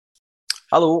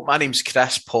Hello, my name's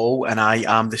Chris Paul, and I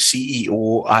am the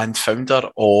CEO and founder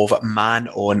of Man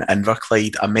on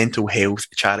Inverclyde, a mental health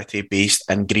charity based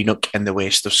in Greenock in the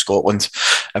west of Scotland.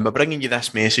 And we're bringing you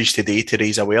this message today to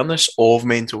raise awareness of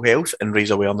mental health and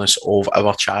raise awareness of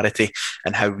our charity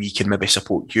and how we can maybe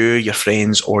support you, your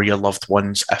friends, or your loved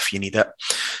ones if you need it.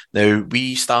 Now,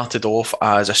 we started off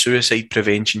as a suicide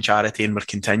prevention charity and we're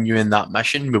continuing that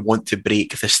mission. We want to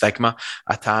break the stigma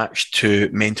attached to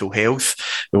mental health.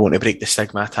 We want to break the stigma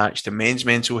attached to men's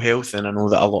mental health, and I know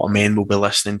that a lot of men will be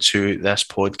listening to this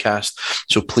podcast.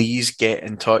 So please get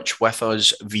in touch with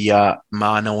us via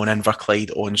Man on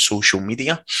Inverclyde on social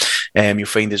media. You'll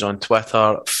find us on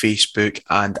Twitter, Facebook,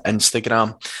 and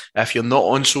Instagram. If you're not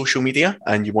on social media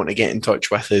and you want to get in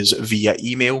touch with us via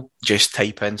email, just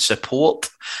type in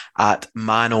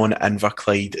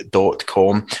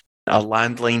support@manoninverclyde.com. Our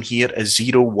landline here is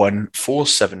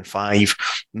 01475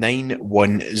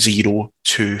 910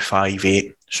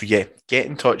 258. So yeah, get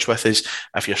in touch with us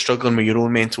if you're struggling with your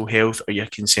own mental health or you're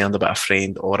concerned about a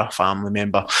friend or a family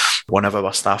member. One of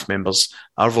our staff members,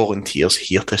 our volunteers,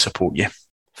 here to support you.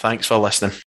 Thanks for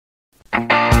listening.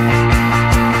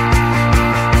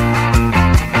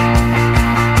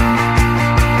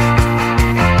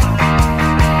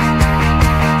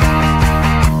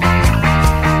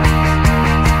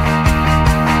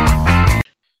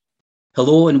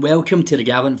 Hello and welcome to the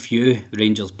Gallant Few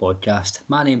Rangers podcast.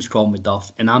 My name's Colin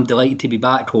McDuff and I'm delighted to be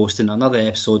back hosting another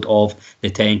episode of the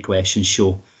 10 Questions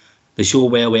Show. The show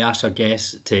where we ask our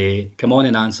guests to come on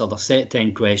and answer their set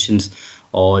 10 questions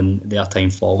on their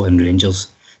time following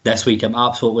Rangers. This week I'm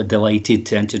absolutely delighted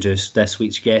to introduce this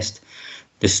week's guest,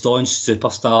 the staunch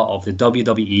superstar of the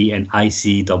WWE and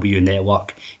ICW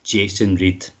network, Jason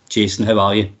Reed. Jason, how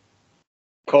are you?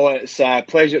 Colin, it's a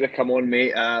pleasure to come on,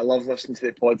 mate. I love listening to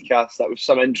the podcast. That was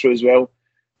some intro as well.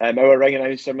 Our ring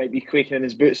announcer might be quaking in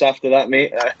his boots after that,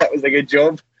 mate. That was a good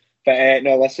job. But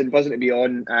no, listen, buzzing to be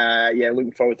on.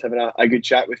 Looking forward to having a good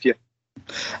chat with you.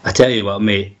 I tell you what,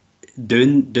 mate,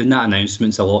 doing that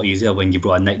announcement's a lot easier when you've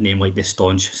got a nickname like the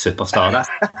staunch superstar.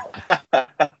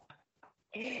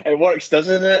 It works,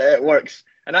 doesn't it? It works.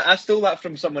 And I stole that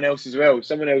from someone else as well.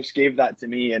 Someone else gave that to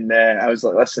me, and I was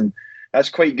like, listen, that's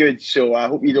quite good. So I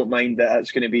hope you don't mind that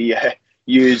it's going to be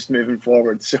used moving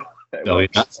forward. So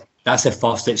that's the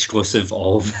first exclusive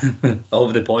of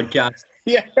the podcast.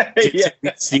 Yeah.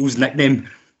 Steele's nickname.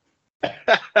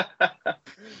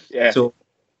 Yeah. So,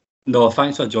 no,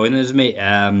 thanks for joining us, mate.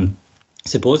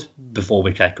 Suppose before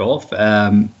we kick off,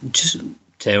 just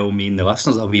tell me and the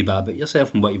listeners a wee bit about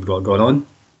yourself and what you've got going on.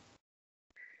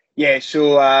 Yeah.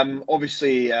 So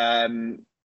obviously.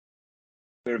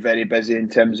 We're very busy in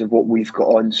terms of what we've got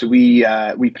on. So we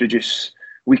produce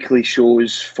weekly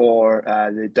shows for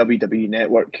the WWE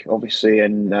network, obviously,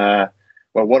 and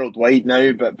worldwide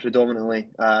now, but predominantly,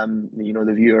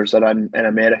 the viewers are in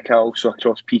America, also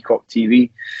across Peacock TV.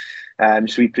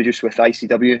 So we produce with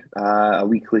ICW a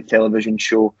weekly television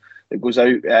show that goes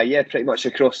out, pretty much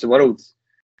across the world.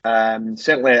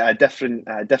 Certainly a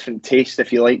different taste,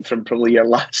 if you like, from probably your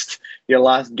last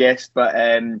guest, but.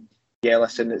 Yeah,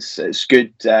 listen, it's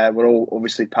good. We're all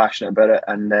obviously passionate about it,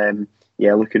 and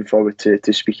looking forward to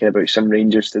speaking about some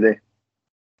Rangers today.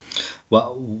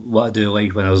 What I do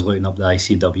like when I was looking up the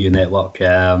ICW network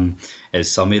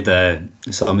is some of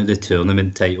the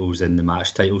tournament titles and the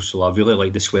match titles. So I really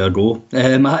like the Square Go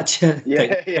match.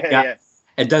 Yeah.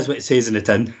 It does what it says in the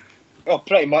tin. Oh,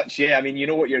 pretty much, yeah. I mean, you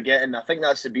know what you're getting. I think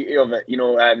that's the beauty of it.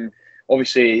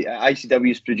 Obviously,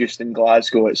 ICW is produced in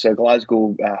Glasgow. It's a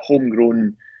Glasgow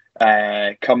homegrown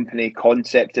company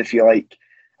concept, if you like,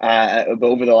 but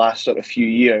over the last sort of few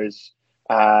years,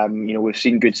 we've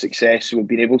seen good success. We've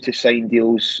been able to sign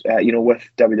deals, with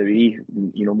WWE.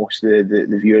 Most of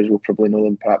the viewers will probably know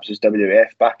them perhaps as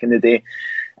WWF back in the day.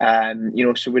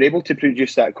 So we're able to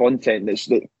produce that content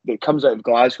that comes out of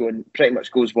Glasgow and pretty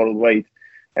much goes worldwide,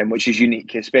 which is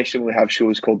unique, especially when we have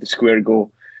shows called the Square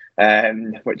Go,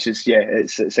 which is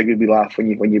it's a good wee laugh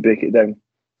when you break it down.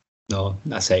 No,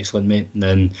 that's excellent, mate. And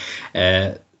then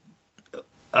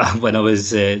when I was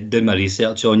doing my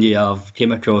research on you, I've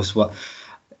came across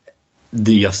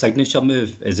your signature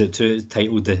move. Is it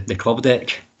titled the Club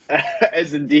Deck? It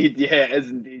is indeed, yeah, it is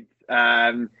indeed.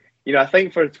 I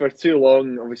think for too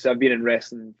long, obviously I've been in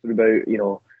wrestling for about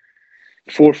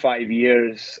 4 or 5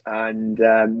 years, and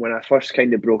when I first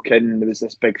kind of broke in, there was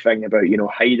this big thing about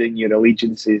hiding your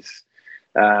allegiances.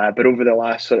 But over the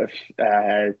last sort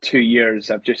of 2 years,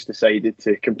 I've just decided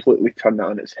to completely turn that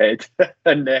on its head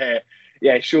and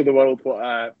show the world what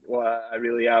I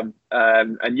really am.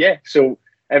 So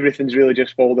everything's really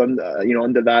just fallen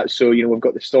under that. So we've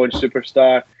got the staunch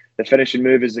superstar. The finishing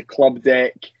move is the Club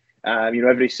Deck.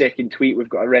 Every second tweet we've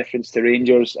got a reference to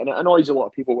Rangers, and it annoys a lot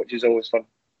of people, which is always fun.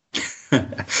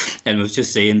 And I was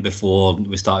just saying before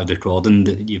we started recording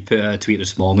that you put out a tweet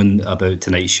this morning about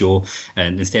tonight's show,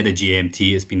 and instead of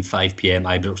GMT, it's been 5 p.m.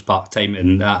 Ibrox Park time,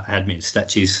 and that had me in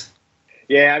stitches.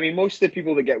 Yeah, I mean, most of the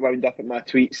people that get wound up at my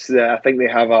tweets, I think they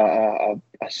have a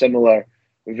similar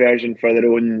version for their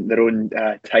own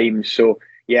time. So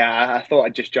yeah, I thought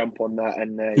I'd just jump on that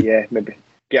and maybe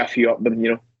get a few up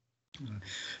them,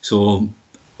 So,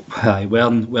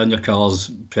 wearing your colours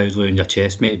proudly on your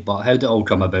chest, mate. But how did it all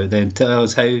come about then? Tell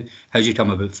us how did you come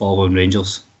about following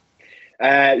Rangers?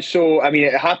 So, I mean,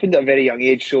 it happened at a very young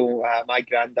age. So, my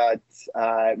granddad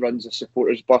runs a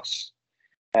supporters bus.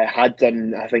 Had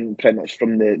done, I think, pretty much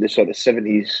from the sort of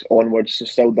 70s onwards, so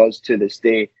still does to this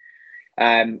day.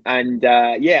 I mean,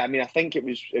 I think it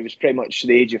was pretty much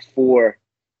the age of 4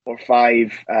 or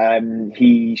 5.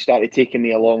 He started taking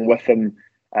me along with him,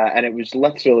 and it was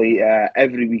literally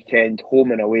every weekend,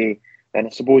 home and away. And I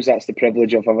suppose that's the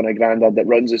privilege of having a granddad that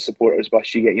runs a supporters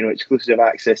bus. You get, exclusive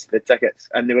access to the tickets,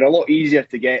 and they were a lot easier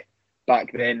to get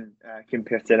back then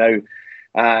compared to now.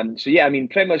 I mean,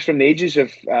 pretty much from the ages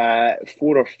of 4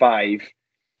 or 5,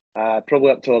 probably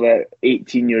up till about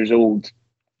 18 years old,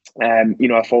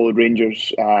 I followed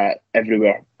Rangers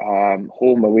everywhere,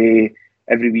 home, away,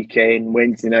 every weekend,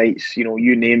 Wednesday nights,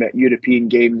 you name it, European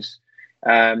games.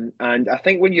 And I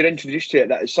think when you're introduced to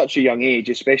it at such a young age,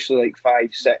 especially like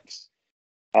 5, 6,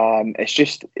 it's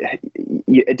just,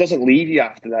 it doesn't leave you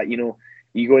after that,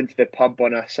 You go into the pub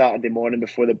on a Saturday morning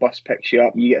before the bus picks you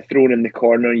up, you get thrown in the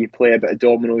corner, you play a bit of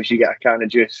dominoes, you get a can of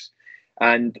juice.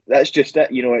 And that's just it,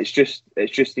 it's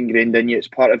just ingrained in you, it's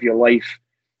part of your life.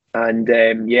 And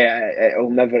it'll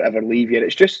never ever leave you.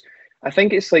 It's just, I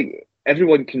think it's like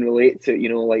everyone can relate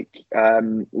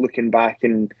to, looking back,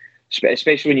 and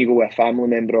especially when you go with a family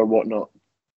member or whatnot.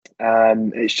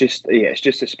 It's just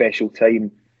a special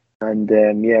time. And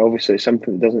obviously it's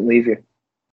something that doesn't leave you.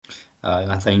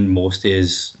 I think most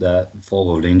days that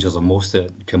follow Rangers, or most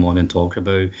that come on and talk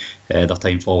about their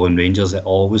time following Rangers, it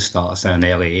always starts at an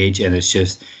early age, and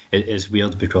it's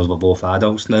weird because we're both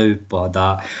adults now, but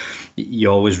that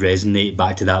you always resonate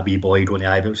back to that wee boy going to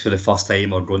Ibrox for the first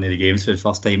time or going to the games for the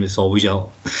first time. It's always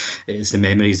it's the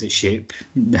memories that shape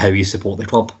how you support the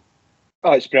club.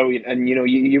 Oh, it's brilliant, and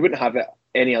you wouldn't have it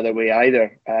any other way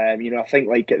either. I think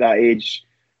like at that age,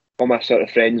 all my sort of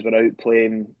friends were out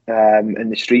playing in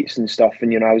the streets and stuff,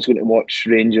 and I was going to watch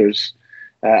Rangers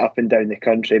up and down the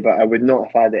country, but I would not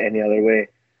have had it any other way.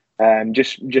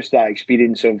 Just that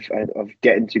experience of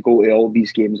getting to go to all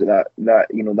these games at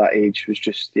that age was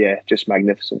just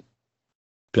magnificent.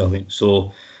 Brilliant.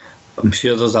 So I'm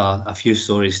sure there's a few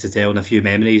stories to tell and a few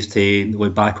memories to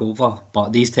look back over,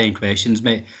 but these 10 questions,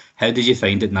 mate, how did you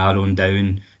find it narrowing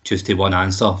down just to one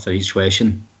answer for each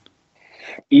question?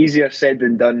 Easier said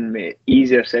than done, mate.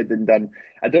 Easier said than done.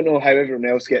 I don't know how everyone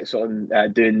else gets on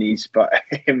doing these, but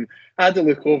I had to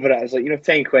look over it. I was like,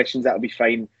 10 questions, that'll be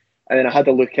fine. And then I had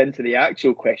to look into the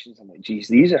actual questions. I'm like, geez,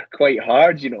 these are quite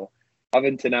hard,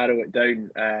 having to narrow it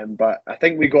down. But I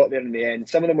think we got there in the end.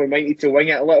 Some of them we might need to wing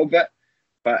it a little bit,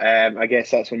 but I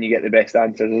guess that's when you get the best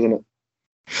answers, isn't it?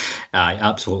 Aye,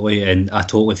 absolutely. And I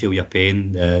totally feel your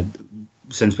pain.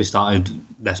 Since we started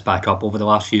this back up over the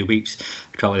last few weeks,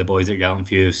 a couple of the boys at Garden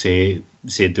View said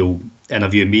they'll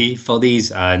interview me for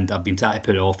these, and I've been trying to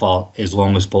put it off for as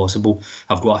long as possible.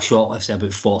 I've got a short list of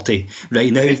about 40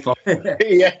 right now.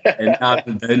 Yeah. And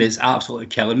narrowing down, it's absolutely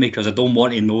killing me because I don't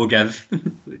want to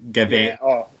give it.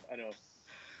 Oh, I know.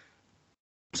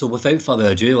 So without further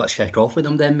ado, let's kick off with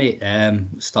them then, mate.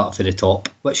 Start for the top.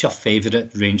 What's your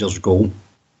favourite Rangers goal?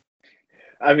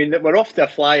 I mean, we're off to a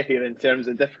flyer here in terms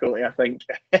of difficulty, I think.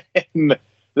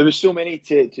 There was so many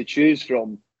to choose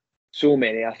from. So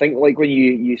many. I think like when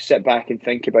you sit back and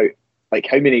think about like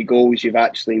how many goals you've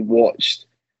actually watched,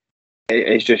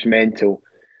 it's just mental.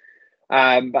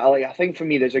 But I think for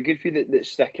me, there's a good few that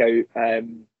stick out.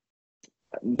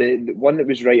 The one that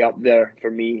was right up there for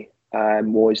me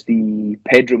was the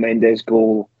Pedro Mendes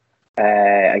goal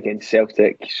against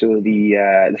Celtic. So the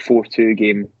 4-2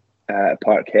 game at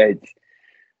Parkhead.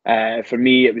 For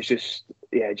me, it was just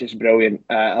brilliant.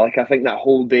 I think that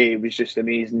whole day was just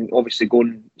amazing. Obviously,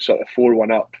 going sort of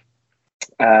 4-1 up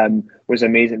was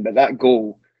amazing. But that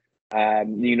goal,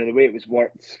 the way it was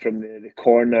worked from the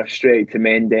corner straight to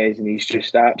Mendes, and he's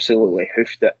just absolutely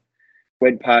hoofed it.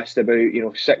 Went past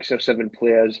about 6 or 7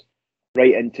 players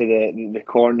right into the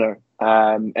corner,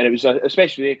 and it was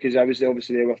especially because I was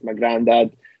obviously there with my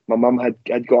granddad. My mum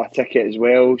had got a ticket as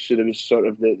well, so there was sort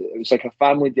of it was like a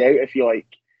family day out, if you like.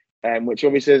 Which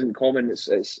obviously isn't common. It's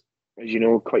as you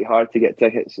know, quite hard to get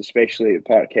tickets, especially at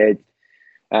Parkhead.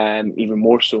 even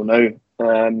more so now.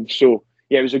 So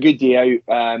yeah, it was a good day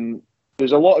out.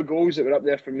 There's a lot of goals that were up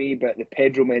there for me, but the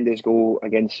Pedro Mendes goal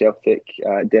against Celtic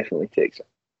definitely takes it.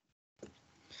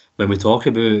 When we talk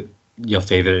about your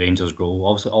favourite Rangers goal,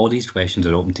 obviously all these questions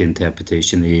are open to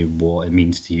interpretation of what it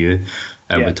means to you.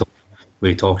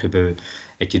 We talk about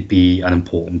it could be an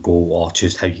important goal or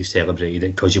just how you celebrated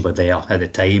it because you were there at the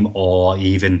time, or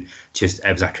even just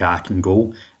it was a cracking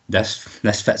goal. This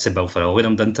fits the bill for all of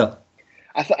them, doesn't it?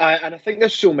 And I think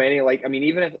there's so many. Like, I mean,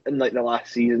 even if in like the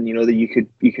last season, you know, that you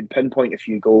could pinpoint a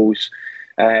few goals.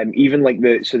 Even like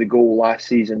the goal last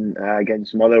season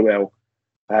against Motherwell.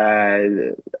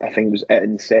 I think it was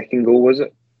Eton's second goal, was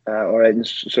it? Or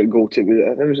Eton's sort of goal to,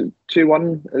 I think it was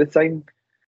 2-1 at the time.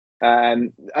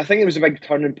 I think it was a big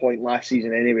turning point last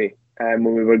season anyway,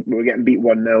 when we were getting beat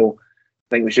 1-0. I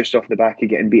think it was just off the back of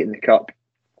getting beat in the cup.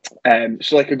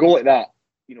 So like a goal like that,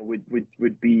 you know,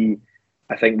 would be,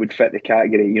 I think would fit the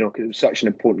category, you know, because it was such an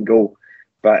important goal.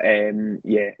 But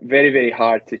yeah, very, very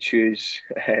hard to choose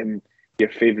your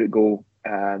favourite goal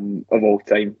of all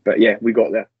time. But yeah, we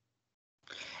got there.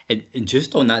 And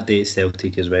just on that day at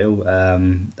Celtic as well, I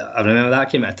remember that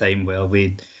came at a time where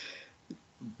we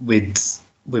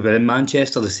were in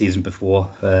Manchester the season before,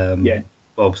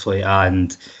 obviously,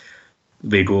 and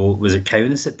we go, was it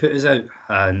Kaunas that put us out?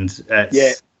 And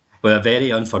we're a very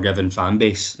unforgiving fan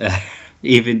base,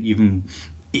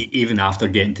 even after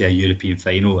getting to a European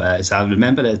final. So I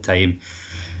remember at the time,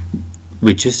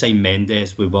 we just signed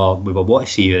Mendes. We were what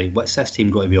to see, like, what's this team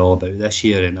got to be all about this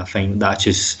year? And I think that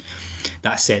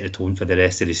set the tone for the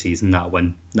rest of the season, that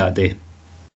win that day.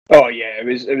 Oh yeah,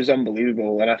 it was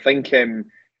unbelievable, and I think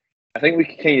we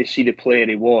could kind of see the player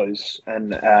he was,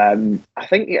 and I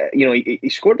think, you know, he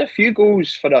scored a few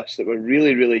goals for us that were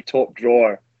really, really top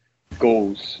drawer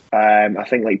goals. I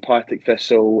think like Partick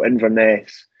Thistle,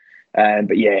 Inverness,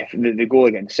 but yeah, the goal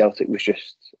against Celtic was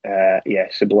just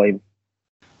sublime.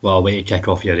 Well, way to kick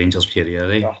off your Rangers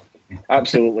career, eh? Oh,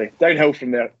 absolutely, downhill from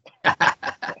there.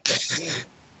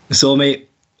 So, mate,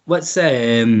 where's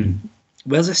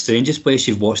the strangest place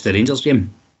you've watched the Rangers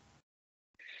game?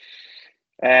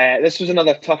 This was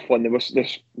another tough one.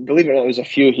 There's, believe it or not, there was a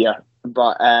few here,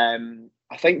 but I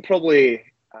think probably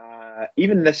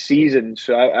even this season.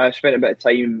 So I spent a bit of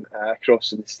time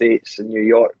across in the States in New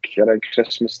York around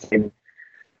Christmas time,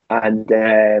 and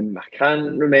I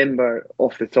can't remember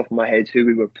off the top of my head who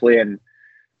we were playing,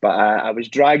 but I was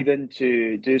dragged in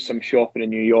to do some shopping in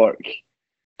New York.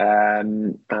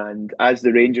 And as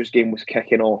the Rangers game was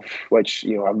kicking off, which,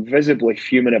 you know, I'm visibly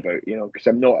fuming about, you know, because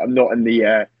I'm not in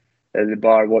the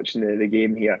bar watching the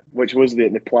game here, which was the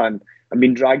plan. I'm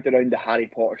being dragged around the Harry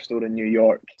Potter store in New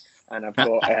York, and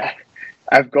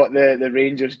I've got the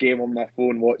Rangers game on my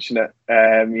phone watching it,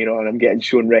 you know, and I'm getting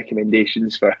shown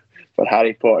recommendations for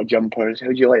Harry Potter jumpers. How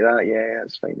do you like that? Yeah,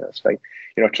 that's fine.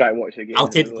 You know, try and watch the game. I'll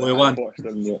take the blue one.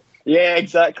 Yeah,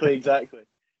 exactly.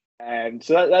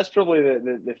 So that's probably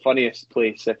the funniest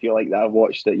place, if you like, that I've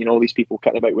watched it. You know, all these people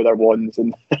cutting about with their wands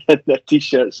and their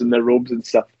t-shirts and their robes and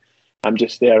stuff. I'm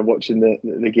just there watching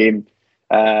the game.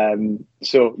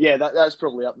 So yeah, that's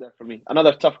probably up there for me.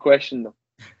 Another tough question though.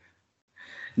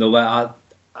 No, but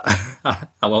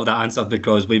I love that answer,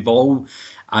 because we've all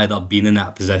either been in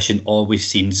that position or we've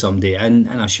seen somebody in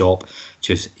a shop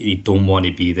just, they don't want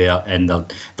to be there, and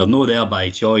they're not there by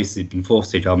choice. They've been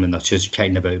forced to come and they're just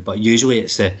kicking about. But usually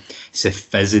it's a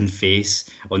fizzing face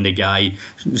on the guy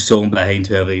sitting behind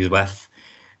whoever he's with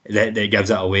that gives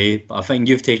it away. But I think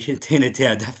you've taken it to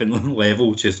a different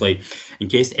level, just like, in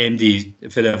case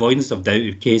MD, for the avoidance of doubt,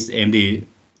 in case MD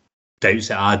doubts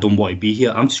that I don't want to be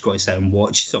here, I'm just going to sit and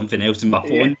watch something else on my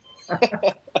phone.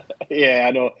 Yeah,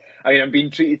 I know. I mean, I'm being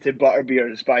treated to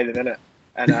butterbeers by the minute,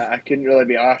 and I couldn't really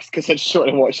be asked because I just sort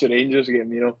of watched the Rangers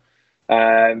game, you know.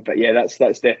 But yeah, that's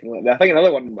definitely. I think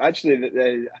another one, actually,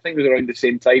 I think it was around the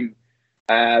same time.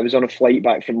 I was on a flight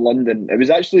back from London. It was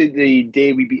actually the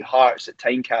day we beat Hearts at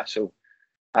Tynecastle,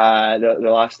 the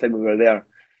last time we were there.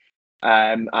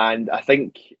 And I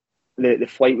think the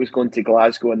flight was going to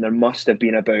Glasgow, and there must have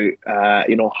been about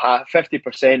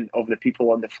 50% of the people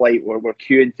on the flight were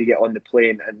queuing to get on the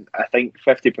plane, and I think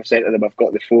 50% of them have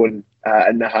got the phone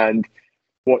in the hand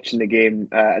watching the game,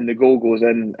 and the goal goes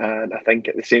in, and I think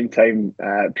at the same time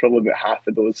probably about half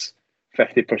of those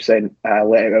 50%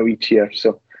 let out a wee cheer.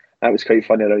 So that was quite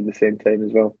funny around the same time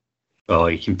as well. Well,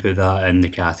 you can put that in the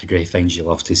category things you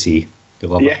love to see. You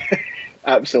love it.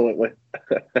 Absolutely.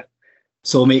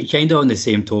 So, mate, kind of on the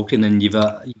same token, and you've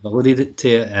alluded to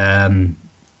it,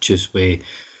 just we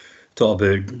talk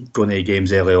about going to the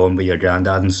games early on with your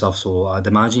granddad and stuff, so I'd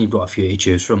imagine you've got a few to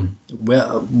choose from.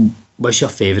 what's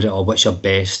your favourite or what's your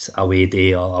best away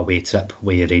day or away trip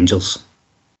with your Rangers?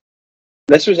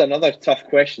 This was another tough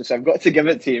question, so I've got to give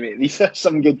it to you, mate. These are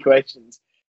some good questions.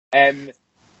 And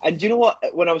you know what?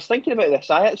 When I was thinking about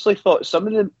this, I actually thought some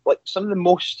of the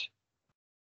most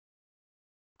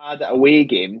bad away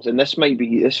games, and this might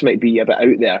be a bit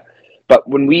out there, but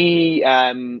when we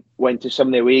went to some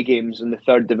of the away games in the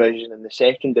third division and the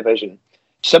second division,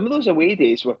 some of those away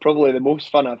days were probably the most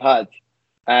fun I've had.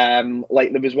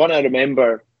 Like there was one I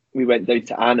remember, we went down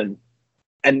to Annan,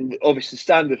 and obviously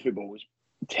standard football was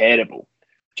terrible,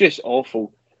 just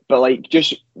awful. But like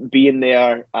just being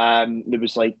there, there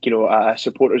was like, you know, a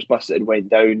supporters bus that had went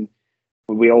down.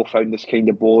 We all found this kind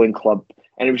of bowling club,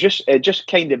 and it just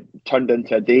kind of turned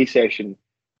into a day session,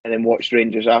 and then watched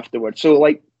Rangers afterwards. So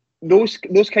like those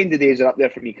kind of days are up there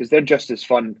for me because they're just as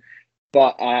fun.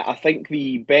 But I think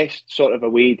the best sort of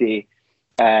away day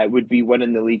would be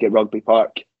winning the league at Rugby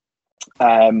Park.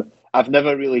 I've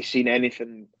never really seen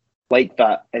anything like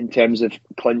that in terms of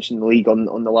clinching the league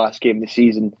on the last game of the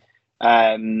season.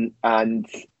 And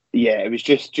yeah, it was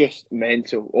just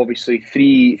mental. Obviously,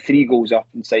 three goals up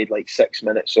inside like 6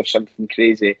 minutes or something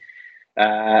crazy.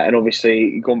 And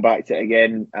obviously going back to it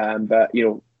again, but you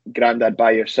know, Grandad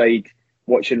by your side,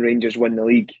 watching Rangers win the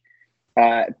league,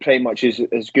 pretty much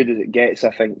as good as it gets,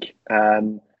 I think.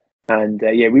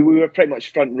 Yeah, we were pretty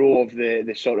much front row of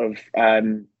the sort of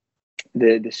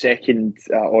the second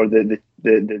or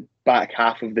the back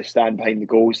half of the stand behind the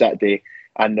goals that day,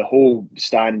 and the whole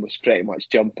stand was pretty much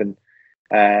jumping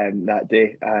that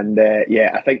day. And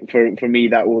yeah, I think for me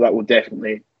that will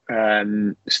definitely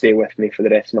stay with me for the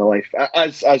rest of my life,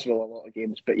 as will a lot of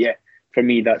games. But yeah, for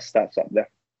me that's up there.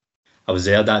 I was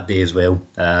there that day as well,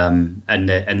 in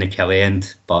the Kelly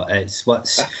end. But it's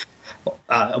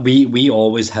we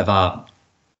always have a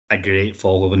great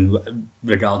following,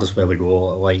 regardless where we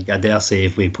go. Like I dare say,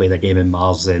 if we played a game in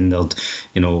Mars, then there'd,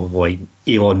 you know, like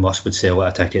Elon Musk would sell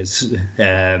out of tickets.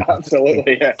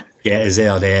 Absolutely, yeah. Yeah, is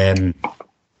there?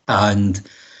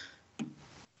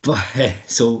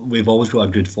 So we've always got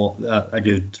a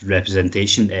good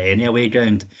representation at any away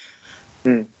ground.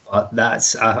 But I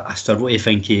struggle to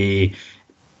think of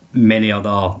many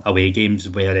other away games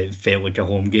where it felt like a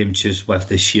home game, just with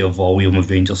the sheer volume of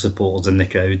Rangers supporters in the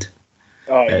crowd.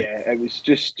 Oh yeah, it was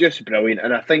just brilliant,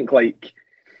 and I think like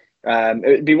it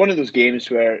would be one of those games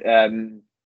where you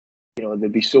know,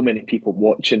 there'd be so many people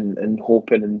watching and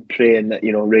hoping and praying that,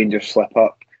 you know, Rangers slip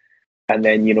up, and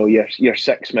then, you know, you're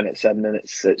 6 minutes in and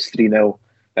it's 3-0.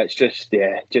 It's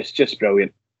just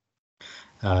brilliant.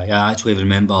 I actually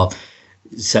remember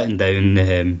sitting down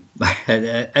in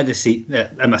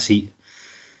my seat,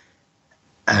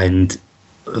 and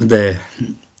the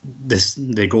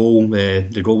goal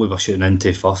we were shooting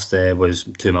into first was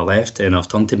to my left, and I've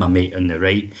turned to my mate on the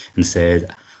right and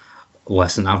said,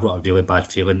 "Listen, I've got a really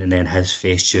bad feeling," and then his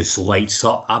face just lights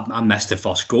up. I missed the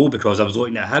first goal because I was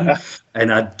looking at him,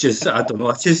 and I don't know,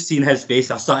 I just seen his face.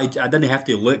 I didn't have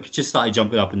to look, just started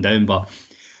jumping up and down. But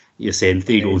you're saying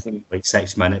 3 goals in like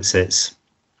 6 minutes, it's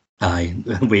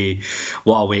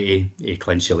what a way to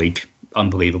clinch the league.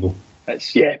 Unbelievable.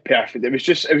 It's perfect. It was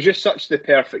just such the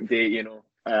perfect day, you know.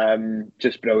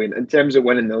 Just brilliant. In terms of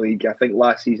winning the league, I think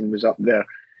last season was up there,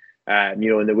 you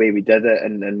know, in the way we did it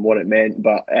and what it meant.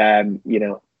 But, you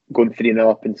know, going 3-0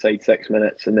 up inside 6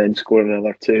 minutes and then scoring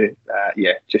another 2,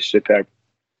 just superb.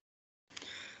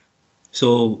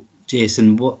 So,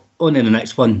 Jason, on to the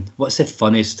next one. What's the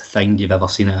funniest thing you've ever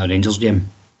seen at a Rangers game?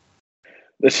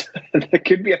 There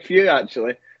could be a few,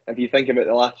 actually, if you think about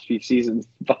the last few seasons.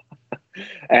 But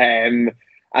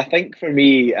I think for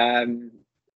me, and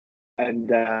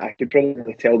I could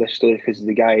probably tell this story because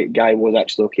the guy was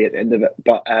actually okay at the end of it.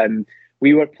 But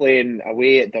we were playing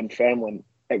away at Dunfermline.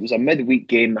 It was a midweek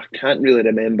game. I can't really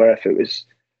remember if it was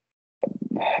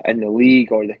in the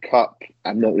league or the cup.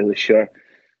 I'm not really sure.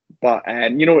 But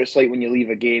you know what it's like when you leave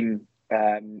a game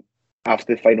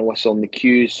after the final whistle and the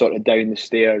queue's sort of down the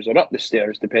stairs or up the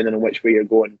stairs, depending on which way you're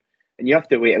going, and you have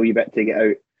to wait a wee bit to get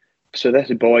out. So this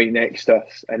boy next to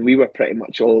us, and we were pretty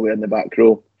much all the way in the back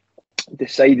row,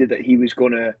 decided that he was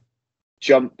going to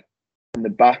jump on the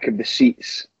back of the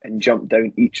seats and jump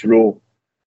down each row.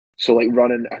 So like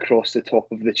running across the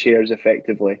top of the chairs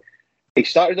effectively. He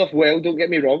started off well, don't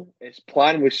get me wrong. His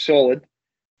plan was solid.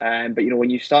 But you know, when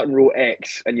you start in row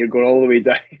X and you're going all the way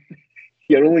down,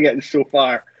 you're only getting so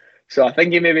far. So I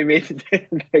think he maybe made it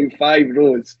down about 5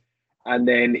 rows, and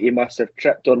then he must have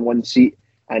tripped on one seat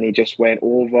and he just went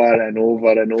over and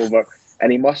over and over.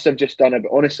 And he must have just done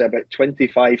about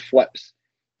 25 flips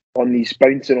on these,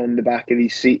 bouncing on the back of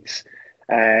these seats.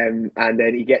 And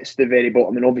then he gets to the very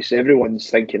bottom, and obviously everyone's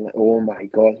thinking, like, oh my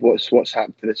God, what's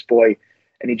happened to this boy?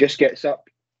 And he just gets up,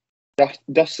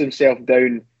 dusts himself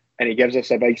down, and he gives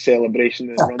us a big celebration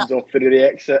and runs off through the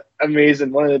exit.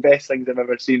 Amazing. One of the best things I've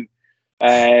ever seen.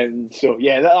 So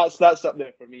yeah, that's up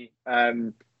there for me.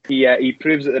 He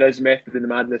proves that there is method in the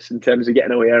madness in terms of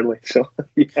getting away early. So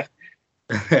yeah.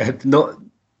 No,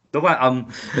 I'm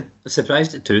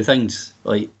surprised at two things.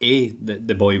 Like, A, that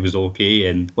the boy was okay,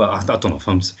 and well, I don't know if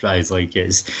I'm surprised. Like,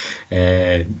 it's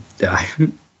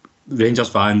Rangers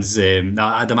fans.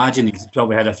 I'd imagine he's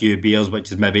probably had a few beers,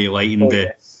 which is maybe lightened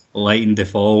the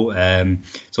fall.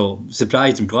 So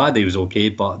surprised. I'm glad he was okay.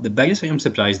 But the biggest thing I'm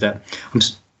surprised at,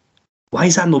 why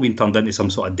has that not been turned into some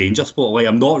sort of danger sport? Like,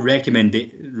 I'm not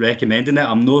recommending it.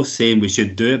 I'm not saying we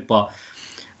should do it, but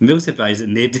I'm really surprised that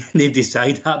nobody's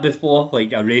tried that before,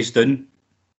 like a race down.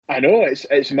 I know,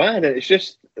 it's mad. It's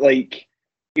just like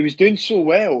he was doing so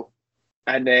well,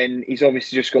 and then he's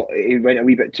obviously he went a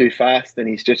wee bit too fast, and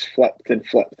he's just flipped and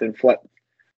made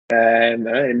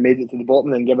it to the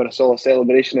bottom, and then given us all a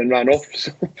celebration and ran off.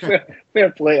 So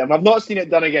fair play to him. I've not seen it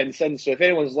done again since. So if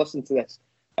anyone's listening to this,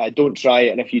 don't try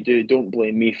it, and if you do, don't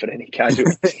blame me for any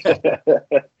casualties.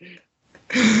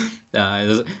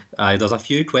 There's a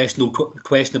few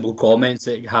questionable comments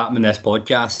that happen in this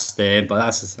podcast, but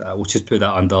that's we'll just put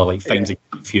that under like things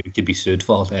that you could be sued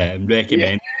for.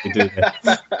 Recommend you do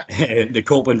the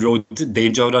Copeland Road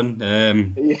danger run.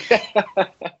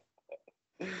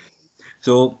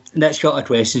 So next couple of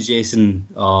questions, Jason,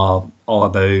 are all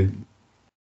about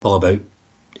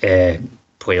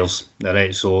players. All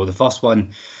right. So the first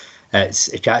one.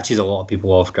 It catches a lot of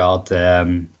people off guard,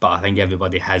 but I think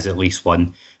everybody has at least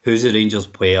one. Who's the Rangers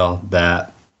player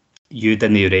that you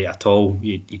didn't rate at all,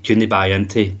 you couldn't buy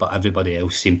into, but everybody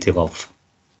else seemed to love?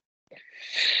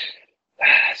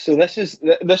 So this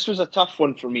was a tough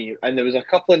one for me, and there was a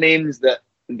couple of names that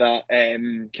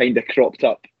kind of cropped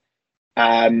up.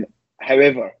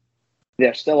 However,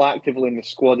 they're still actively in the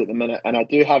squad at the minute, and I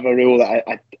do have a rule that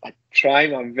I try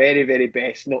my very, very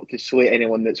best not to slate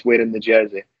anyone that's wearing the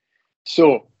jersey.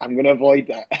 So I'm going to avoid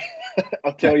that.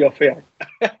 I'll tell you off air.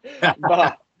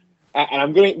 But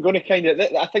I'm going to kind of.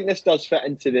 I think this does fit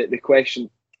into the question,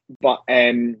 but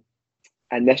and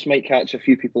this might catch a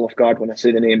few people off guard when I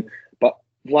say the name. But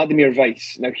Vladimir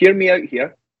Weiss. Now, hear me out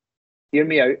here. Hear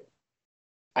me out.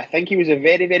 I think he was a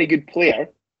very, very good player.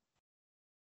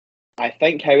 I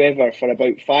think, however, for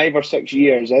about 5 or 6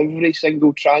 years, every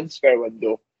single transfer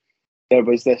window, there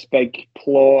was this big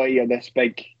ploy or this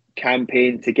big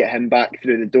campaign to get him back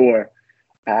through the door,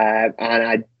 and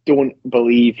I don't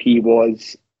believe he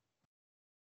was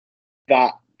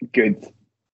that good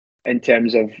in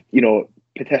terms of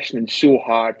petitioning so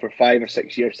hard for 5 or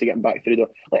 6 years to get him back through the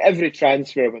door. Like every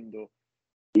transfer window,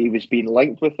 he was being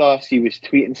linked with us. He was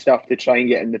tweeting stuff to try and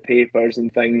get in the papers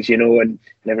and things, and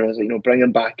everyone was like, bring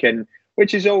him back in,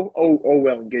 which is all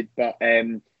well and good, but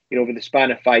over the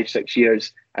span of 5-6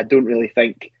 years, I don't really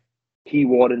think he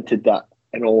warranted that.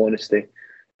 In all honesty,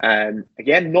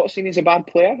 again, not seen as a bad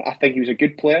player. I think he was a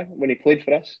good player when he played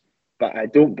for us, but I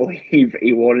don't believe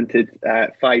he warranted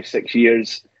 5-6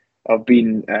 years of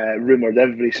being rumoured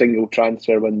every single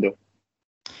transfer window.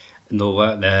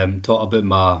 No, talk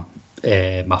about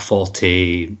my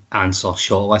 40 answer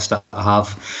shortlist that I have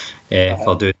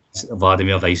for doing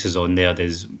Vladimir Weiss is on there.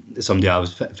 There's somebody I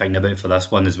was thinking about for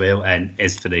this one as well, and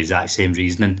it's for the exact same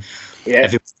reasoning. Yeah.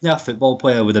 If he was a football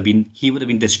player, he would have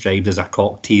been described as a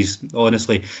cock tease,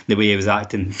 honestly, the way he was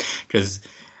acting, because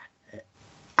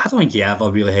I don't think he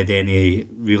ever really had any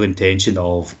real intention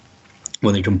of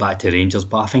when he come back to Rangers,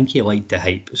 but I think he liked the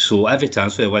hype. So every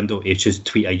transfer window, he'd just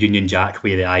tweet a Union Jack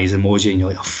with the eyes emoji, and you're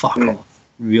like, oh, fuck off.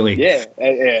 Really? Yeah,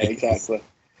 exactly.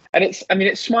 And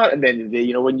it's smart at the end of the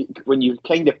day, when you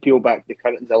kind of peel back the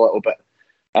curtains a little bit.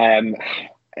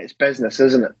 It's business,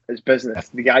 isn't it? It's business.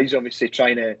 The guy's obviously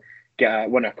trying to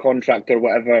win a contract or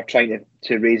whatever, trying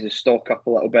to raise his stock up a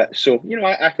little bit. So,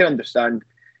 I can understand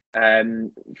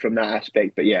from that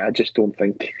aspect. But yeah, I just don't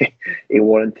think he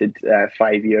warranted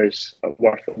 5 years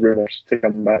worth of rumours to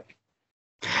come back.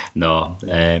 No,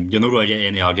 you're not going to get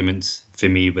any arguments for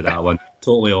me with that one.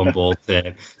 Totally on board.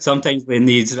 Sometimes when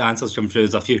these answers come through,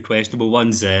 there's a few questionable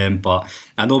ones, but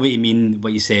I know what you mean,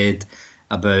 what you said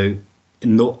about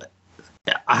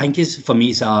I think for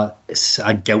me it's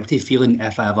a guilty feeling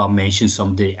if I ever mention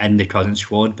somebody in the current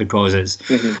squad, because it's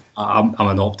I'm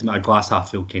an optimist, a glass half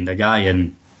full kind of guy,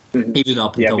 and even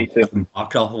up until Kevin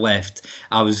Barker left,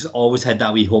 I was always had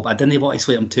that wee hope. I didn't want to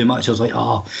slate him too much. I was like,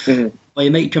 well, he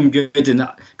might come good, and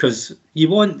because you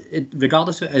want,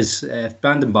 regardless of it is, if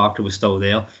Brandon Barker was still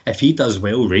there, if he does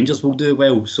well, Rangers will do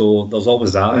well. So there's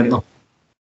always that.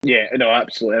 Yeah, no,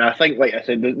 absolutely. And I think, like I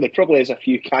said, there probably is a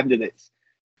few candidates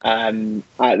at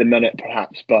the minute,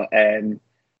 perhaps, but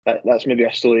that's maybe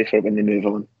a story for when they move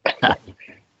on.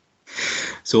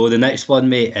 So the next one,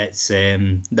 mate, it's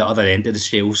the other end of the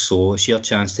scale. So it's your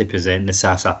chance to present the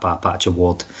Sasa Papach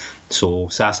Award. So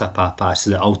Sasa Papach is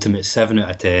the ultimate 7 out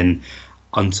of 10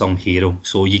 unsung hero.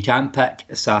 So you can't pick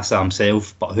Sasa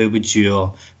himself, but who would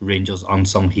your Rangers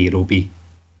unsung hero be?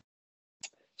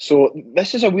 So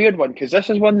this is a weird one, because this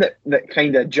is one that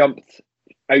kind of jumped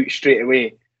out straight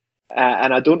away.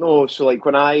 And I don't know, so like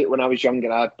when I was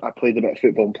younger, I played a bit of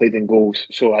football and played in goals.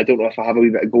 So I don't know if I have a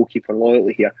wee bit of goalkeeper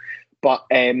loyalty here. But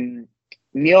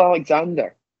Neil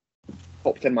Alexander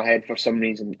popped in my head for some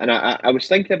reason. And I was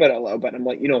thinking about it a little bit. And I'm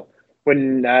like,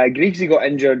 when Griggsy got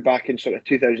injured back in sort of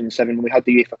 2007, when we had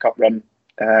the UEFA Cup run,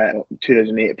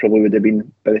 2008 it probably would have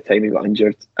been by the time he got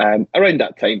injured, around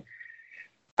that time.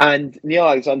 And Neil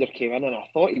Alexander came in, and I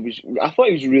thought he was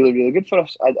really, really good for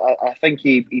us. I think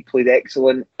he played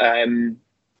excellent. I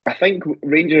think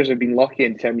Rangers have been lucky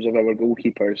in terms of our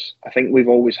goalkeepers. I think we've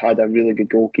always had a really good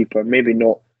goalkeeper. Maybe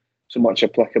not so much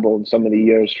applicable in some of the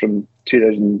years from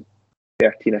 2013ish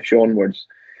onwards.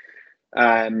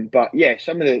 But yeah,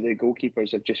 some of the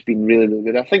goalkeepers have just been really, really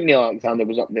good. I think Neil Alexander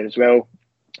was up there as well.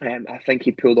 I think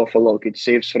he pulled off a lot of good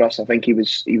saves for us. I think he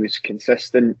was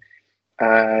consistent.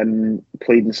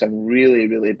 Played in some really,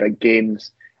 really big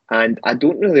games, and I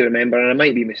don't really remember, and I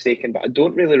might be mistaken, but I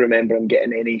don't really remember him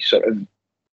getting any sort of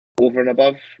over and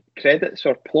above credits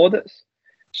or plaudits.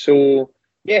 So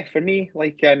yeah, for me,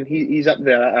 like he's up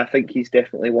there. I think he's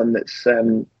definitely one that's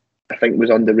I think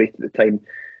was underrated at the time,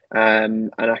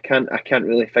 and I can't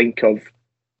really think of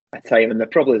a time, and there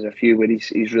probably is a few where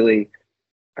he's really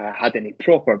had any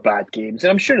proper bad games, and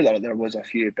I'm sure that there was a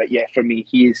few, but yeah, for me,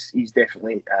 he's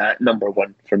definitely number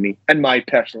one for me, in my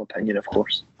personal opinion, of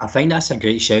course. I think that's a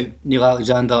great shout, Neil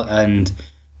Alexander, and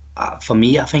for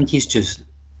me, I think he's just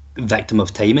a victim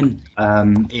of timing.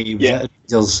 He was at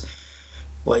Rangers.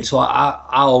 So I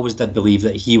always did believe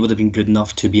that he would have been good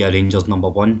enough to be a Rangers number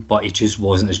one, but he just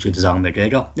wasn't as good as Alan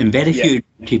McGregor. And very few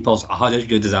keepers are as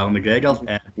good as Alan McGregor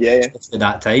at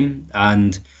that time.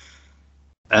 And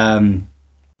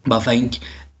but I think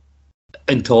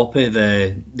on top of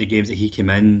the games that he came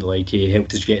in, like he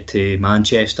helped us get to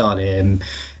Manchester,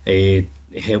 he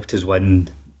helped us win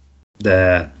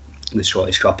the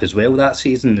Scottish Cup as well that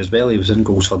season as well. He was in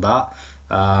goals for that.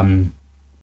 And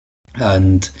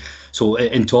so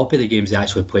on top of the games he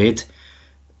actually played,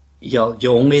 you're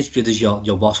only as good as your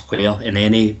worst player in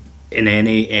any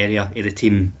area of the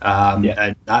team.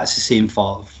 And that's the same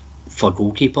for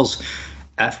goalkeepers.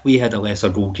 If we had a lesser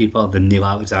goalkeeper than Neil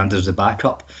Alexander as a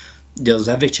backup, there's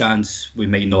every chance we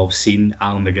might not have seen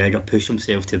Alan McGregor push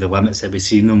himself to the limits that we've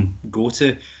seen him go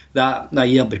to that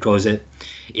year, because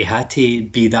he had to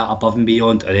be that above and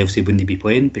beyond, or else he wouldn't be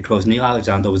playing, because Neil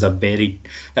Alexander was as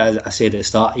I said at the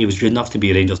start, he was good enough to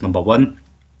be Rangers number one,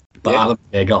 but Alan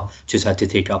McGregor just had to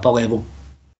take it up a level.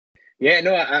 Yeah,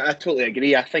 no, I totally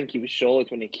agree. I think he was solid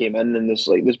when he came in, and there's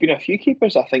been a few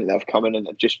keepers I think that have come in and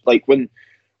have just like when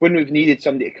we've needed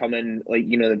somebody to come in, like,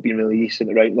 they've been really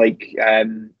decent around, like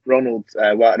Ronald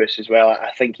Waterreus as well.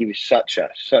 I think he was such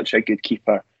a good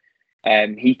keeper.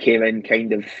 He came in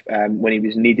kind of when he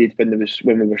was needed, when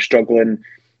we were struggling.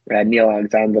 Neil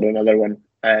Alexander, another one.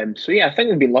 So yeah, I think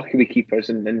we've been lucky with keepers,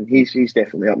 and he's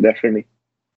definitely up there for me.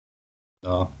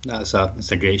 Oh, that's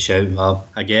a great shout.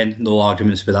 Again, no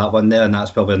arguments for that one there, and that's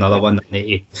probably another one that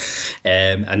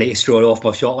I need to scroll off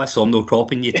my short list, so I'm not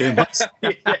cropping you too much.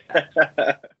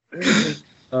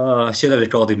 I should have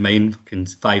recorded mine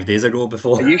 5 days ago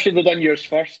before. You should have done yours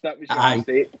first. That was your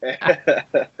mistake.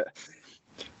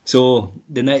 So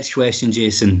the next question,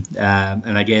 Jason,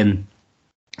 and again,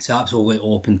 it's absolutely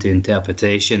open to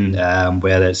interpretation,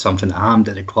 whether it's something that happened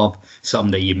at the club,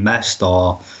 something that you missed,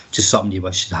 or just something you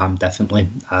wish to happen differently.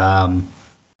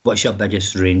 What's your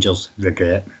biggest Rangers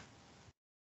regret?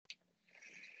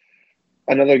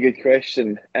 Another good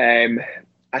question.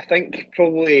 I think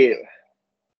probably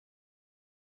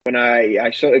when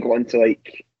I sort of got into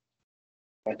like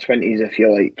my 20s, I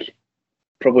feel like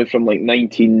probably from like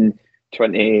 19,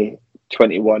 20,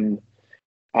 21,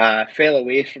 fell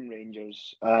away from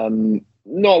Rangers.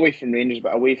 Not away from Rangers,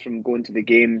 but away from going to the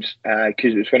games,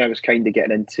 because it was when I was kind of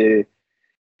getting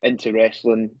into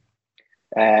wrestling.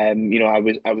 I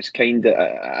was going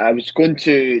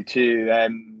to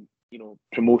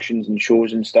promotions and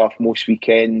shows and stuff most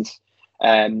weekends,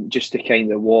 just to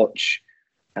kind of watch,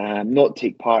 not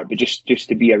take part, but just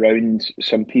to be around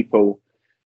some people.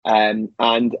 And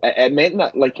it meant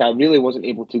that like I really wasn't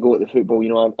able to go at the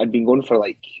football. I'd been going for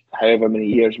like however many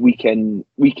years, weekend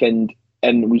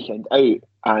in, weekend out,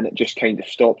 and it just kind of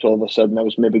stopped all of a sudden. I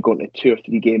was maybe going to 2 or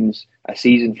 3 games a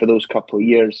season for those couple of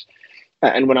years.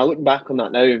 And when I look back on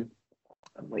that now,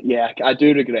 I'm like, yeah, I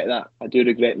do regret that. I do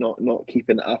regret not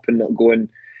keeping it up and not going,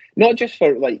 not just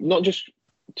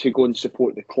to go and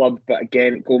support the club, but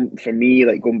again, going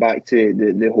back to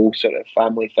the whole sort of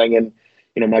family thing. And,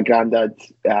 my granddad,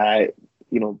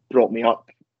 brought me up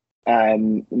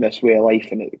in this way of life,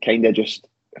 and it kind of just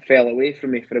fell away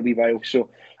from me for a wee while. So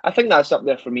I think that's up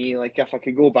there for me. Like, if I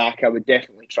could go back, I would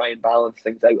definitely try and balance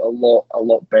things out a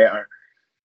lot better.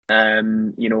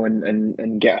 And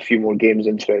get a few more games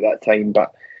in throughout that time.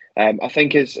 But I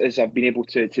think as I've been able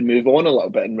to move on a little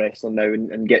bit in wrestling now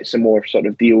and get some more sort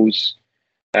of deals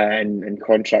and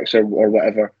contracts or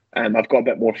whatever, I've got a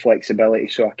bit more flexibility,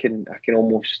 so I can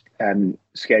almost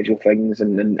schedule things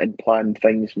and plan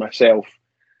things myself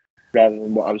rather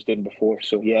than what I was doing before.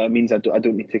 So yeah, it means I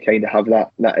don't need to kind of have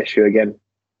that issue again.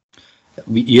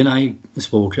 You and I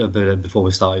spoke about it before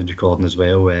we started recording as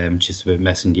well, just about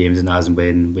missing games and as and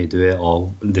when we do it,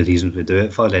 or the reasons we do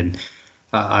it for. And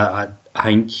I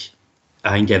think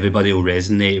everybody will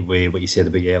resonate with what you said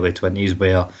about your early 20s,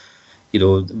 where,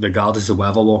 regardless of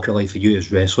whatever walk of life for you is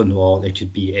wrestling, or it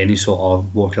could be any sort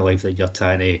of walk of life that you're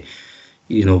trying to,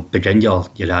 begin your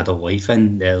adult life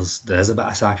in, there is a bit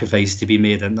of sacrifice to be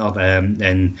made in there,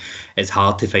 and it's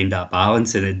hard to find that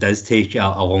balance, and it does take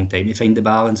a long time to find the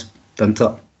balance. Doesn't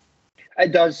it?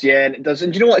 It does, yeah, and it does.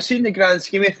 And do you know what? See, in the grand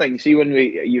scheme of things, see, when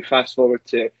you fast forward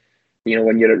to,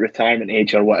 when you're at retirement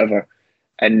age or whatever,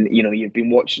 and you've been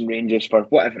watching Rangers for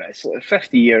whatever it's like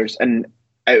 50 years, and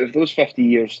out of those 50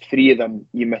 years, 3 of them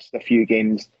you missed a few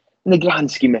games. In the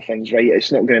grand scheme of things, right,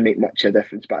 it's not going to make much of a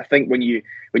difference. But I think when you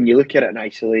look at it in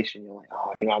isolation, you're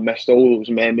like, I missed all those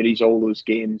memories, all those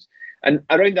games. And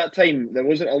around that time, there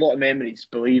wasn't a lot of memories,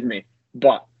 believe me.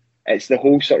 But it's the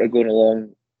whole sort of going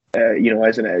along.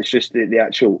 Isn't it? It's just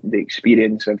the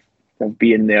experience of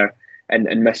being there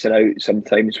and missing out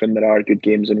sometimes when there are good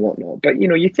games and whatnot. But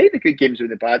you take the good games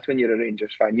with the bad when you're a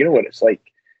Rangers fan. You know what it's like.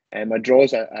 A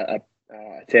draw's a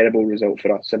terrible result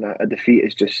for us, and a defeat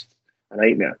is just a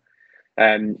nightmare.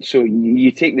 So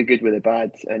you take the good with the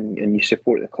bad, and you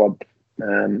support the club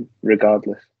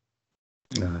regardless.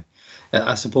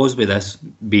 I suppose with this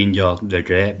being your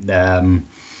regret,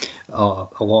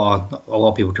 a lot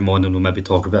of people come on and will maybe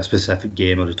talk about a specific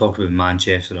game, or they talk about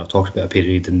Manchester, or talk about a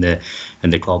period in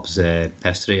the club's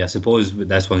history. I suppose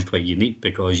this one's quite unique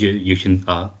because you can,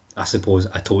 I suppose,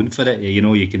 atone for it.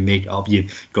 You can make up.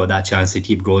 You've got that chance to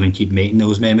keep going and keep making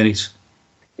those memories.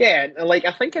 Yeah, and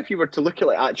I think if you were to look at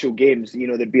actual games,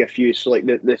 there'd be a few. So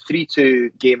the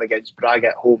 3-2 game against Braga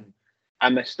at home, I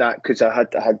missed that because I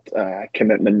had a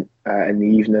commitment in the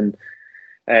evening.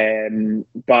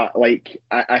 But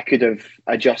I could have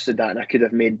adjusted that, and I could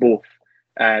have made both.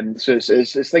 So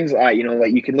it's things like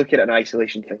that. You can look at it in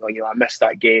isolation, think, I missed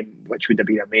that game, which would have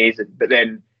been amazing. But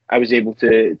then I was able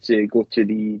to go to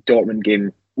the Dortmund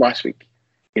game last week,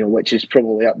 which is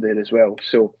probably up there as well.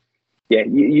 So yeah,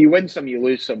 you win some, you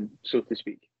lose some, so to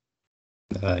speak.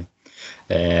 Aye.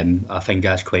 I think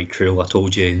that's quite cruel. I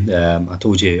told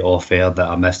you off air that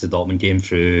I missed the Dortmund game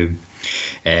through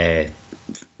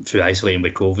isolating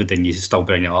with COVID, and you still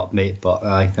bring it up, mate. But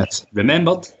that's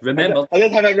remembered. I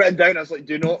did have it written down. I was like,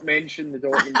 do not mention the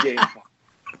Dortmund game.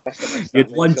 You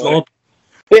had one job.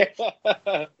 Yeah.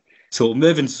 So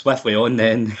moving swiftly on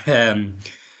then.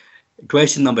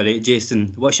 Question number 8,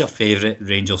 Jason. What's your favourite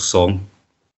Rangers song?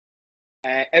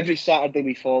 Every Saturday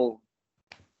We Fall.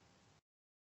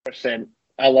 %.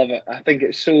 I love it. I think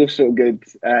it's so good.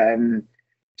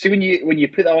 See, when you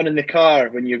put that on in the car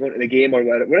when you're going to the game or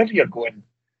wherever you're going,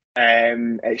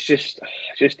 it's just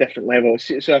different levels.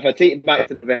 So if I take it back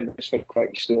to November, just for a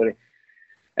quick story.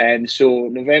 So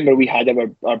November we had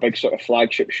our big sort of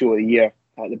flagship show of the year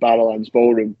at the Barrowlands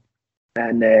Ballroom,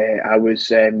 and I was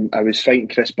fighting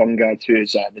Chris Bungard, who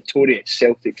is a notorious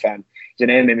Celtic fan. He's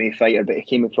an MMA fighter, but he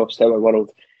came across to our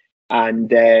world,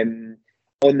 and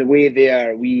on the way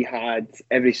there, we had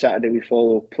Every Saturday We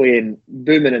Follow playing,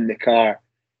 booming in the car,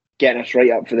 getting us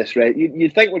right up for this.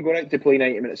 You'd think we're going out to play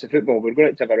 90 minutes of football. We're going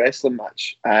out to have a wrestling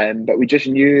match, but we just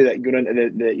knew that going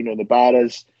into the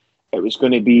Barras, it was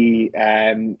going to be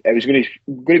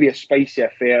a spicy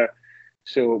affair.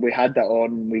 So we had that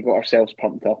on. We got ourselves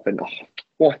pumped up, and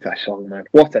what a song, man!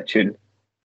 What a tune.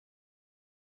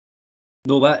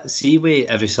 No, but see,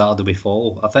 Every Saturday We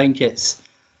Follow, I think it's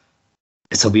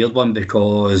a weird one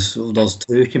because there's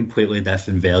 2 completely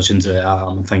different versions that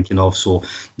I'm thinking of. So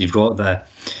you've got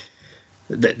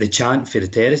the chant for the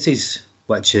terraces,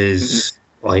 which is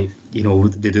like, you know,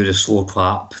 they do the slow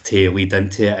clap to lead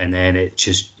into it, and then it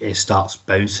starts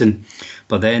bouncing.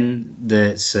 But then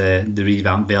it's the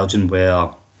revamped version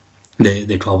where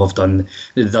the club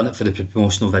they've done it for the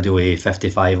promotional video of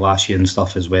 55 last year and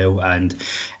stuff as well, and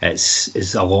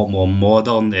it's a lot more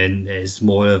modern, and it's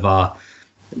more of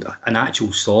an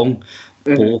actual song.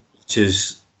 Both, which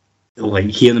is like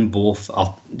hearing both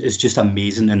it's just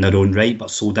amazing in their own right,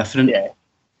 but so different.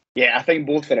 Yeah, I think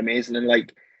both are amazing, and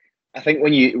like I think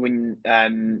when you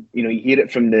hear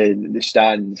it from the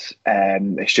stands,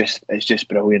 it's just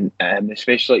brilliant,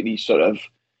 especially like these sort of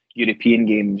European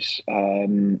games.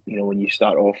 When you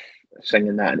start off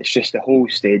singing that, and it's just the whole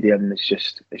stadium. It's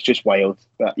just wild.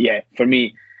 But yeah, for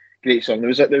me, great song. There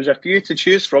was a few to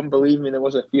choose from. Believe me, there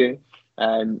was a few.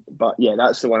 But yeah,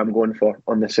 that's the one I'm going for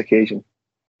on this occasion.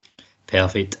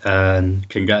 Perfect, and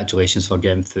congratulations for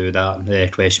getting through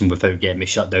that question without getting me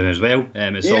shut down as well.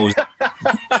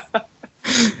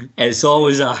 It's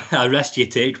always a risk you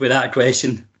take with that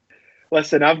question.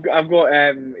 Listen, I've got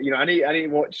I need to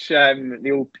watch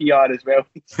the old PR as well.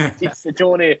 I don't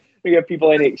want to give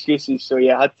people any excuses, so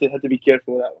yeah, I had to be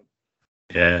careful with that one.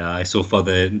 Yeah, so for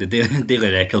the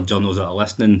Daily Record journals that are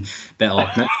listening, better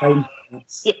luck next time.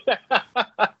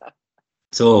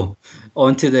 So,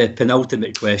 on to the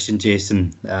penultimate question,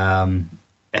 Jason.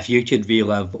 If you could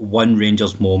relive one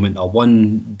Rangers moment or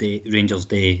one Rangers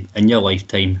day in your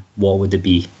lifetime, what would it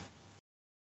be?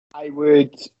 I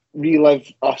would relive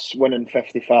us winning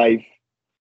 55.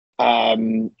 I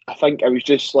think it was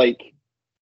just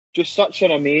such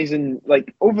an amazing,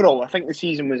 like, overall, I think the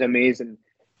season was amazing,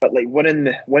 but like winning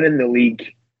the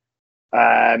league,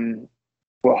 it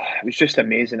was just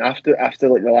amazing after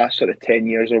like the last sort of 10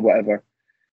 years or whatever.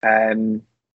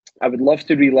 I would love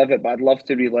to relive it, but I'd love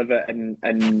to relive it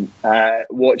and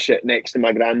watch it next to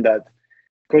my granddad,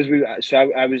 because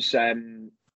I was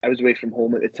away from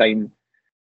home at the time,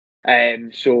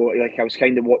 so like I was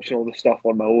kind of watching all the stuff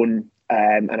on my own,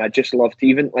 and I just loved,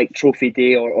 even like trophy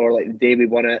day or like the day we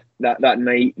won it that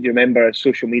night. Do you remember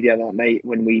social media that night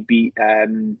when we beat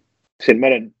St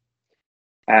Mirren?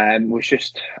 Was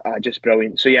just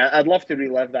brilliant. So yeah, I'd love to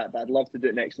relive that, but I'd love to do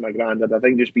it next to my granddad. I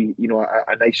think just be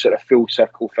a nice sort of full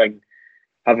circle thing,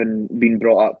 having been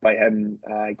brought up by him,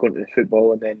 going to the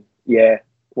football, and then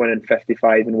winning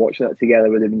 55 and watching that together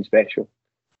would have been special.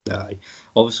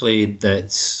 Obviously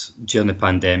that's during the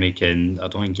pandemic, and I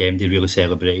don't think MD really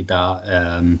celebrated that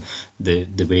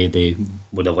the way they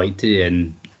would have liked to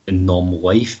in normal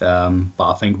life. But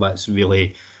I think what's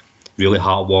really, really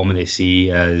heartwarming to see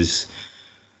is,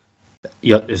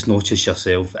 it's not just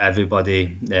yourself.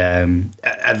 Everybody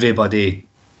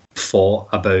thought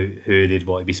about who they'd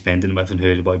want to be spending with and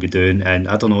who they'd want to be doing. And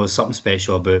I don't know, there's something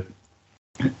special about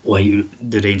like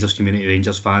the Rangers community,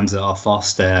 Rangers fans, that our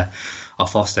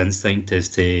first instinct is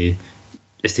to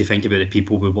think about the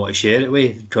people we want to share it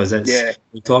with, because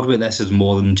we talk about this as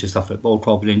more than just a football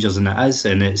club, Rangers, and it is,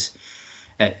 and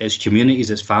it's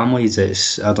communities, it's families,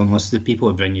 it's the people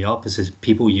who bring you up, it's the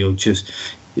people you just,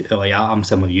 like, I'm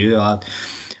similar to you. I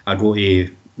go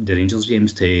to the Rangers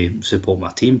games to support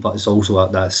my team, but it's also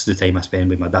that's the time I spend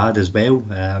with my dad as well.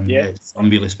 I'm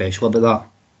really special about that.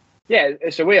 Yeah,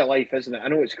 it's a way of life, isn't it? I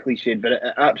know it's cliched, but it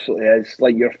absolutely is.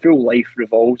 Like, your full life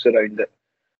revolves around it,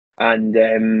 and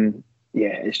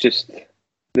it's just,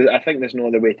 I think there's no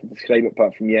other way to describe it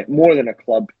apart from more than a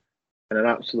club and an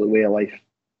absolute way of life.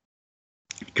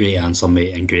 Great answer,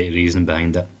 mate, and great reason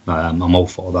behind it. I'm all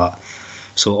for that.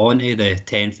 So on to the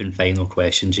 10th and final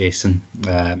question, Jason,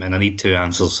 and I need two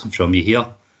answers from you here.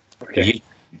 Okay.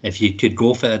 If you could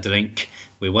go for a drink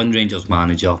with one Rangers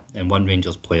manager and one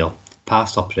Rangers player,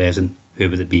 past or present, who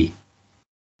would it be?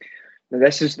 Now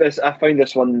this. I find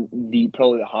this one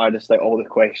probably the hardest out of all the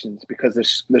questions, because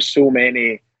there's so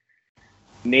many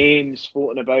names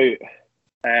floating about,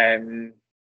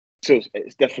 so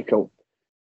it's difficult.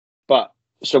 But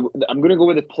so I'm going to go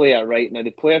with the player right now.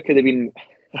 The player could have been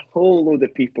a whole load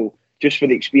of people just for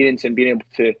the experience and being able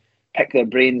to pick their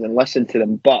brains and listen to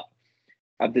them. But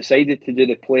I've decided to do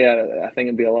the player. I think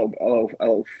it'd be a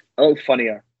little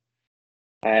funnier.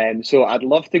 So I'd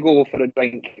love to go for a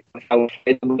drink with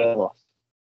Alfredo Morelos.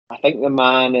 I think the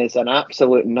man is an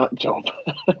absolute nut job.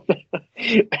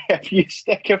 If you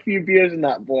stick a few beers in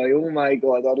that boy, oh my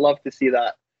God, I'd love to see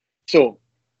that. So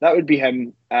that would be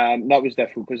him. That was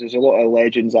difficult because there's a lot of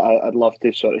legends that I'd love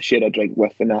to sort of share a drink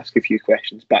with and ask a few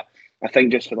questions. But I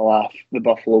think just for the laugh, the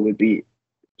Buffalo would be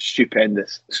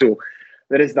stupendous. So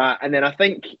there is that. And then I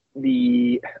think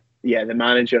the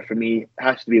manager for me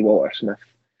has to be Walter Smith.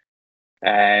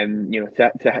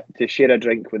 To share a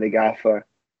drink with the gaffer.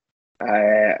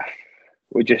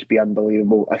 would just be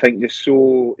unbelievable. I think there's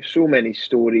so many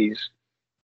stories.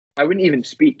 I wouldn't even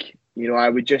speak. I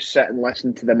would just sit and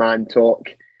listen to the man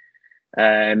talk.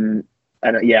 And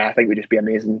yeah, I think it would just be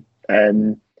amazing.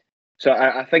 So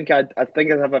I think I'd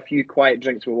have a few quiet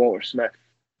drinks with Walter Smith,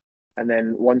 and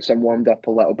then once I'm warmed up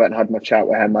a little bit and had my chat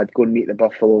with him, I'd go and meet the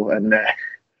Buffalo, and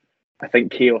I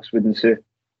think chaos would ensue.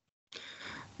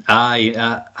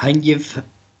 I think you've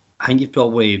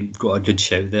probably got a good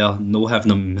shout there. No having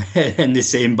them in the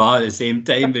same bar at the same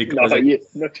time, because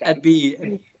it'd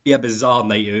be a bizarre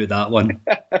night out, that one.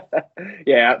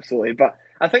 Yeah, absolutely. But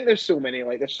I think there's so many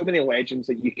legends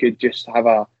that you could just have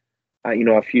a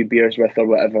few beers with or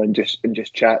whatever, and just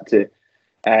chat to.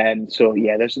 So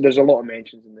yeah, there's a lot of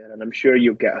mentions in there, and I'm sure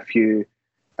you'll get a few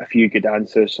good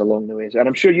answers along the way. And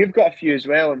I'm sure you've got a few as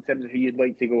well in terms of who you'd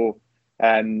like to go,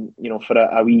 for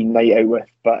a wee night out with.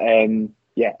 But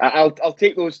yeah, I'll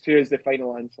take those two as the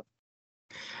final answer.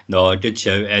 No, good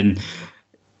shout. And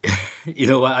you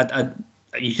know what,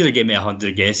 you could have given me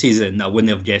 100 guesses and I wouldn't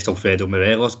have guessed Alfredo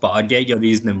Morelos, but I get your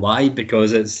reasoning why,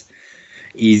 because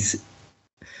he's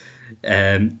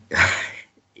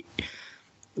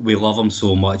we love him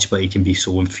so much, but he can be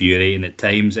so infuriating at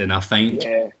times. And I think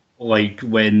like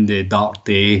when the dark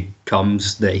day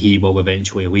comes that he will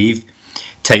eventually leave,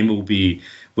 time we'll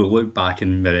look back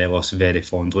in Morelos very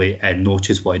fondly and not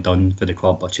just what he'd done for the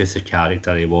club, but just the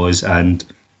character he was, and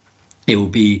he'll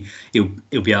be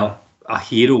a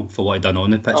hero for what he'd done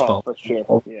on the pitch, but for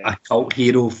sure. A cult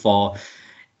hero for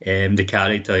the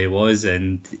character he was.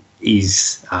 And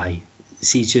he's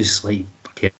just like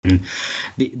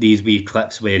these wee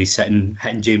clips where he's hitting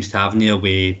James Tavernier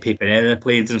with paper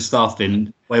aeroplanes and stuff,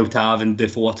 and while Tav and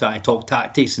Defoe try to talk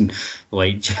tactics, and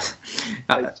like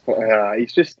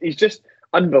he's just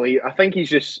unbelievable.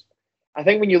 I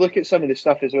think when you look at some of the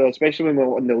stuff as well, especially when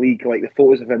we're in the league, like the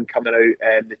photos of him coming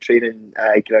out the training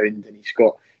ground, and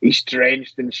he's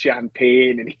drenched in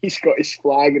champagne, and he's got his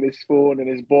flag and his phone and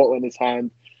his bottle in his hand.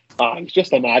 He's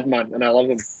just a madman, and I love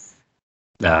him.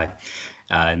 Aye,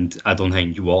 and I don't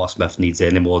think Walter Smith needs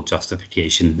any more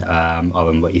justification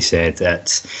other than what he said.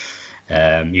 That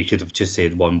you could have just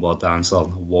said one word answer,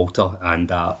 Walter,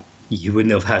 and you would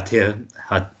not have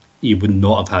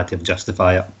had to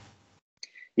justify it.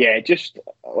 Yeah, just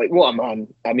like, what a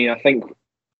man. I mean, I think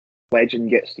legend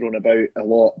gets thrown about a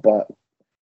lot, but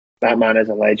that man is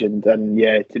a legend, and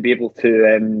yeah, to be able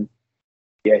to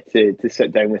to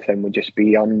sit down with him would just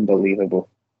be unbelievable.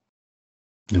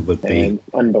 It would be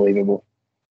unbelievable.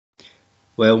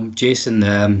 Well, Jason,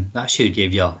 that should have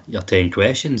gave your 10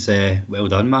 questions. Well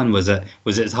done, man. Was it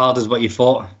as hard as what you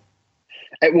thought?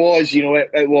 It was,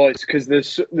 it was, because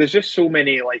there's just so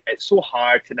many. Like, it's so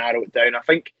hard to narrow it down. I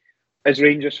think as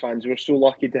Rangers fans, we're so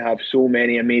lucky to have so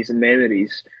many amazing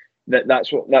memories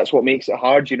that's what makes it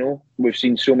hard. We've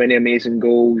seen so many amazing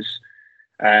goals,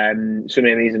 so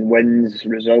many amazing wins,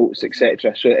 results,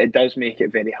 etc. So it does make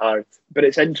it very hard, but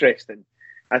it's interesting.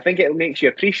 I think it makes you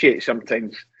appreciate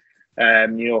sometimes, how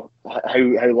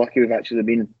lucky we've actually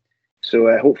been.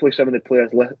 So hopefully some of the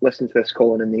players listen to this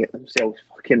call and they get themselves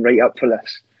fucking right up for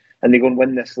this, and they go and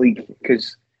win this league,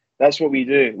 because that's what we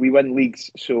do. We win leagues.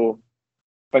 So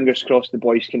fingers crossed the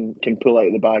boys can pull out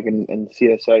of the bag and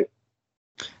see us out.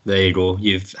 There you go.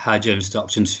 You've had your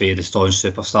instructions for the staunch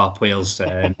superstar players.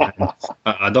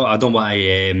 I don't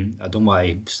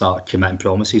want to start committing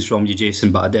promises from you,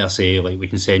 Jason, but I dare say, like, we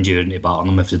can send you into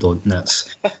Barnum if they don't.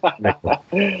 That's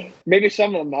maybe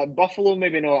some of them. Buffalo,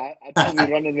 maybe not. I'd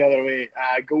probably running the other way.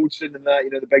 Goldson and that,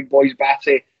 the big boys,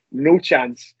 Batty, no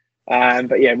chance.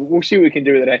 But yeah, we'll see what we can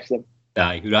do with the rest of them.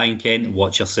 Aye, Ryan Kent,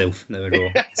 watch yourself. There we go.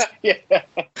 Yeah.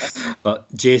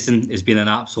 But Jason, it's been an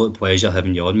absolute pleasure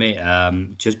having you on,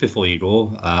 mate. Just before you go,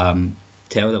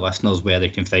 tell the listeners where they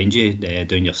can find you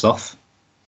doing your stuff.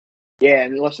 Yeah,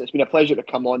 and listen, it's been a pleasure to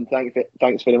come on.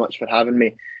 Thanks very much for having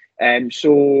me.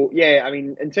 So yeah, I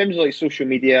mean, in terms of like social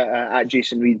media, at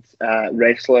Jason Reed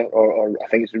Wrestler, or I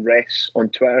think it's Res on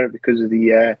Twitter because of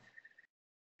the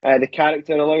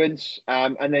character allowance,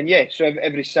 and then so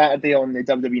every Saturday on the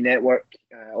WWE Network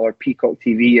or Peacock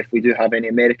TV if we do have any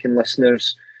American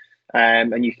listeners,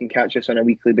 and you can catch us on a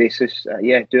weekly basis.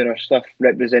 Doing our stuff,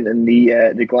 representing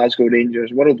the Glasgow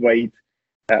Rangers worldwide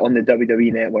on the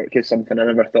WWE Network is something I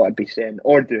never thought I'd be saying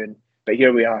or doing, but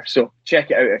here we are. So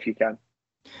check it out if you can.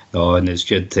 Oh, and it's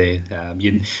good to.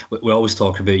 We always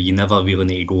talk about you never really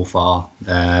need to go far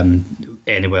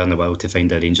anywhere in the world to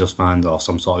find a Rangers fan or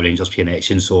some sort of Rangers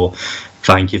connection. So,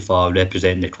 thank you for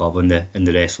representing the club on the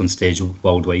wrestling stage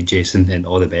worldwide, Jason, and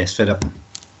all the best for it.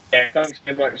 Yeah, thanks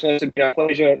very much. It's been a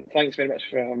pleasure. Thanks very much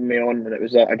for having me on, and it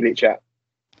was a great chat.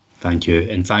 Thank you,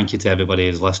 and thank you to everybody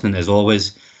who's listening. As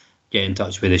always, get in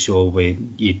touch with the show. We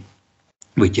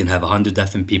can have 100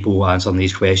 different people answering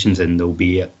these questions, and there'll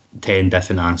be 10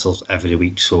 different answers every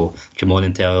week. So come on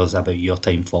and tell us about your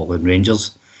time following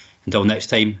Rangers. Until next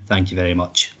time, thank you very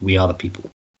much. We are the people.